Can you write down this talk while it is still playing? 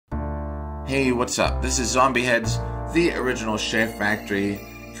Hey, what's up? This is Zombie Heads, the original Share Factory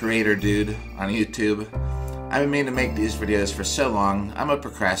creator dude on YouTube. I've been meaning to make these videos for so long. I'm a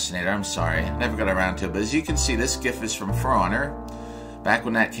procrastinator, I'm sorry. Never got around to it, but as you can see, this GIF is from For Honor. Back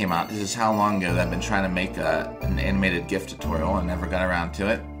when that came out, this is how long ago that I've been trying to make an animated GIF tutorial and never got around to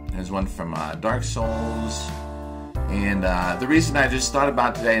it. There's one from Dark Souls. And the reason I just thought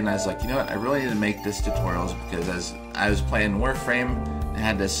about today, and I was like, you know what, I really need to make this tutorial is because as I was playing Warframe, I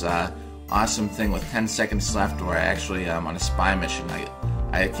had this awesome thing with 10 seconds left where I actually, on a spy mission,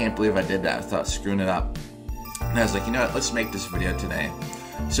 I can't believe I did that without screwing it up. And I was like, you know what, let's make this video today.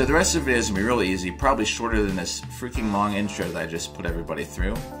 So the rest of the video is going to be really easy, probably shorter than this freaking long intro that I just put everybody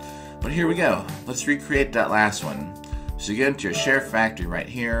through. But here we go. Let's recreate that last one. So you go into your Share Factory right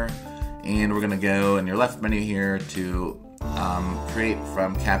here, and we're going to go in your left menu here to create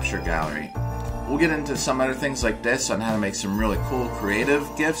from Capture Gallery. We'll get into some other things like this on how to make some really cool creative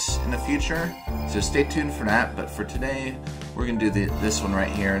GIFs in the future, so stay tuned for that. But for today, we're going to do this one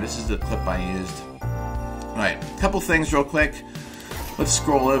right here. This is the clip I used. Alright, a couple things real quick. Let's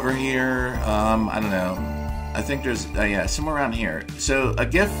scroll over here. I don't know. I think there's, yeah, somewhere around here. So a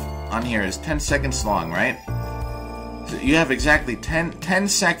GIF on here is 10 seconds long, right? So you have exactly 10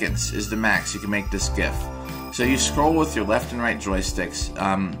 seconds is the max you can make this GIF. So you scroll with your left and right joysticks.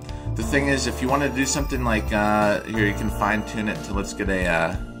 The thing is, if you want to do something like, here you can fine tune it to, let's get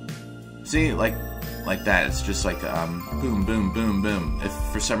a, see, like that. It's just like, boom, boom, boom, boom. If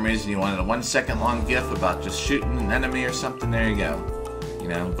for some reason you wanted a 1 second long GIF about just shooting an enemy or something, there you go. You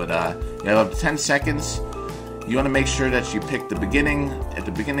know, but you have up to 10 seconds. You want to make sure that you pick the beginning, at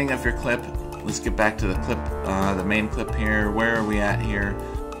the beginning of your clip. Let's get back to the clip, the main clip here. Where are we at here?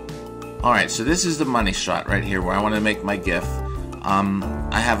 Alright, so this is the money shot right here where I want to make my GIF.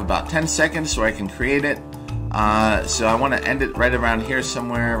 I have about 10 seconds so I can create it. So I want to end it right around here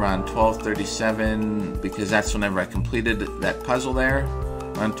somewhere, around 12:37, because that's whenever I completed that puzzle there.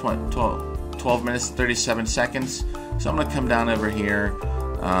 Around 12 minutes and 37 seconds. So I'm going to come down over here.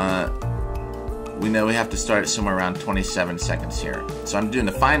 We know we have to start it somewhere around 27 seconds here. So I'm doing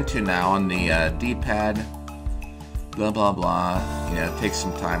the fine tune now on the D-pad. Blah blah blah. You know, it takes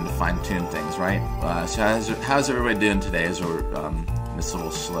some time to fine tune things, right? So how's everybody doing today as we're in this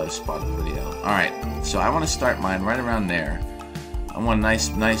little slow spot of the video? Alright, so I want to start mine right around there. I want a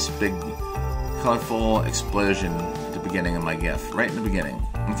nice big colorful explosion at the beginning of my GIF. Right in the beginning.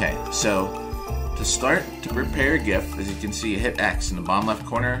 Okay, so to start, to prepare GIF, as you can see, you hit X in the bottom left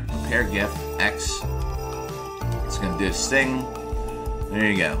corner, prepare GIF, X. It's going to do its thing.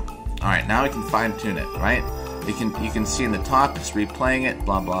 There you go. Alright, now we can fine tune it, right? You can see in the top, it's replaying it,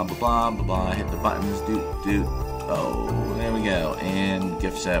 blah blah blah blah blah blah, hit the buttons, do. Oh, there we go, and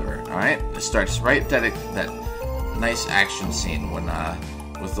GIF's over. Alright, it starts right at that nice action scene when,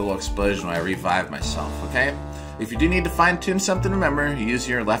 with the little explosion when I revive myself, okay? If you do need to fine tune something, remember, you use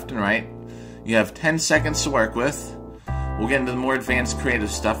your left and right. You have 10 seconds to work with. We'll get into the more advanced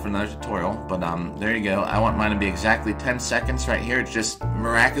creative stuff in another tutorial, but there you go. I want mine to be exactly 10 seconds right here. It just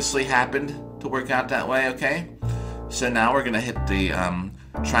miraculously happened to work out that way, okay? So now we're going to hit the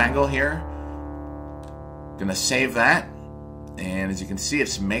triangle here. Going to save that, and as you can see,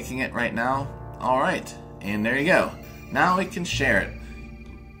 it's making it right now. Alright, and there you go. Now we can share it.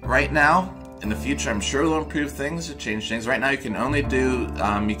 Right now, in the future, I'm sure it'll improve things, change things. Right now, you can only do,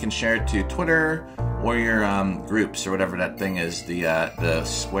 you can share it to Twitter or your groups or whatever that thing is, the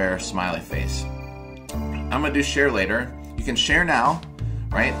square smiley face. I'm gonna do share later. You can share now,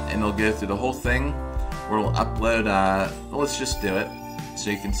 right? And it'll go through the whole thing. Where we'll upload. Well, let's just do it so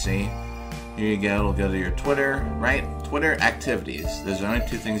you can see. Here you go. It'll go to your Twitter, right? Twitter activities. Those are only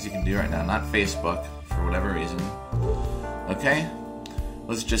two things you can do right now, not Facebook for whatever reason. Okay.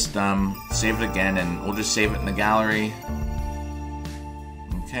 Let's just save it again, and we'll just save it in the gallery.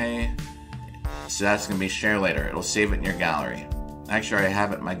 Okay, so that's going to be share later. It'll save it in your gallery. Actually, I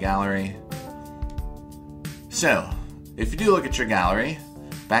have it in my gallery. So, if you do look at your gallery,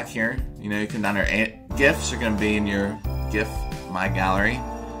 back here, you know, you can down there, GIFs are going to be in your GIF, my gallery.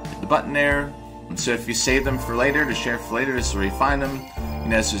 Hit the button there, and so if you save them for later, to share for later, this is where you find them. You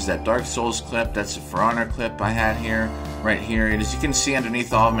know, this is that Dark Souls clip, that's a For Honor clip I had here. Right here, and as you can see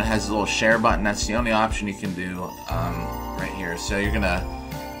underneath all of them, it has a little share button. That's the only option you can do right here. So you're gonna,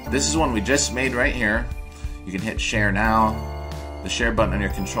 this is one we just made right here. You can hit share now, the share button on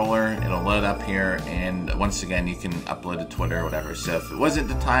your controller, it'll load up here, and once again you can upload to Twitter or whatever. So if it wasn't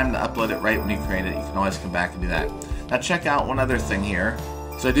the time to upload it right when you create it, you can always come back and do that. Now check out one other thing here.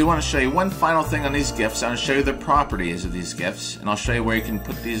 So I do want to show you one final thing on these GIFs. I want to show you the properties of these GIFs, and I'll show you where you can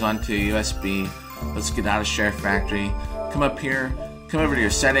put these onto USB. Let's get out of Share Factory. Come up here, come over to your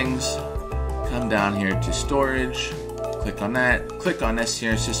settings, come down here to storage, click on that, click on this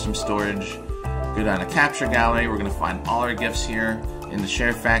here, system storage, go down to capture gallery. We're going to find all our GIFs here in the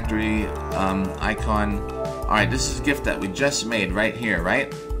Share Factory icon. Alright, this is a GIF that we just made right here,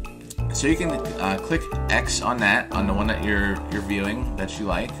 right? So you can click X on that, on the one that you're viewing that you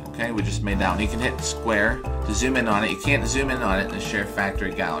like. Okay, we just made that one. You can hit square to zoom in on it. You can't zoom in on it in the Share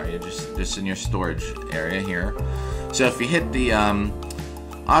Factory gallery. You're just in your storage area here. So if you hit the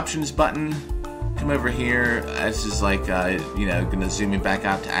options button, come over here. This is like you know, going to zoom you back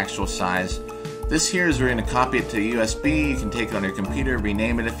out to actual size. This here is we're going to copy it to USB. You can take it on your computer,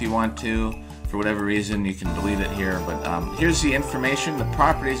 rename it if you want to. For whatever reason, you can delete it here. But here's the information. The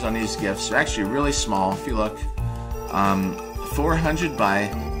properties on these GIFs are actually really small. If you look, 400 by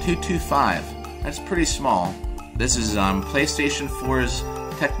 225. That's pretty small. This is PlayStation 4's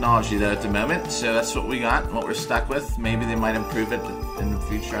technology though at the moment, so that's what we got, what we're stuck with. Maybe they might improve it in the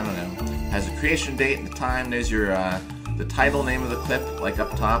future. I don't know. Has a creation date and the time. There's your the title name of the clip, like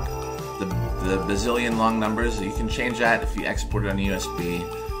up top. The bazillion long numbers. You can change that if you export it on USB.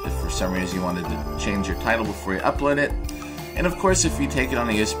 If for some reason you wanted to change your title before you upload it. And of course, if you take it on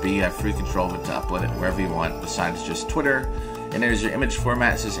a USB, you have free control of it to upload it wherever you want besides just Twitter. And there's your image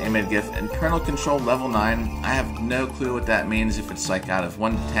format. It says animated GIF and parental control level 9. I have no clue what that means, if it's like out of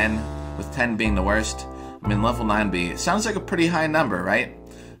 1 to 10, with 10 being the worst. I mean, level 9 it sounds like a pretty high number, right?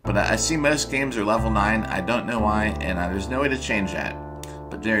 But I see most games are level 9. I don't know why, and there's no way to change that.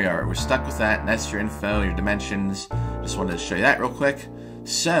 But there you are. We're stuck with that, and that's your info, your dimensions. Just wanted to show you that real quick.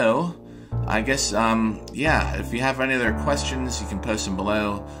 So, I guess, yeah, if you have any other questions, you can post them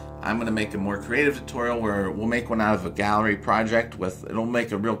below. I'm going to make a more creative tutorial where we'll make one out of a gallery project it'll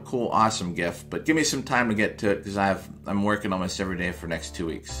make a real cool, awesome GIF. But give me some time to get to it because I'm working almost every day for the next 2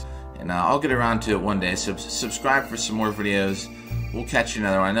 weeks. And I'll get around to it one day. So subscribe for some more videos. We'll catch you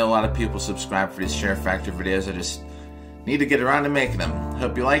another one. I know a lot of people subscribe for these Share Factory videos. I just need to get around to making them.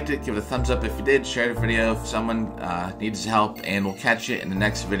 Hope you liked it. Give it a thumbs up if you did. Share the video if someone needs help. And we'll catch you in the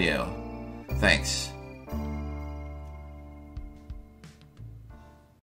next video. Thanks.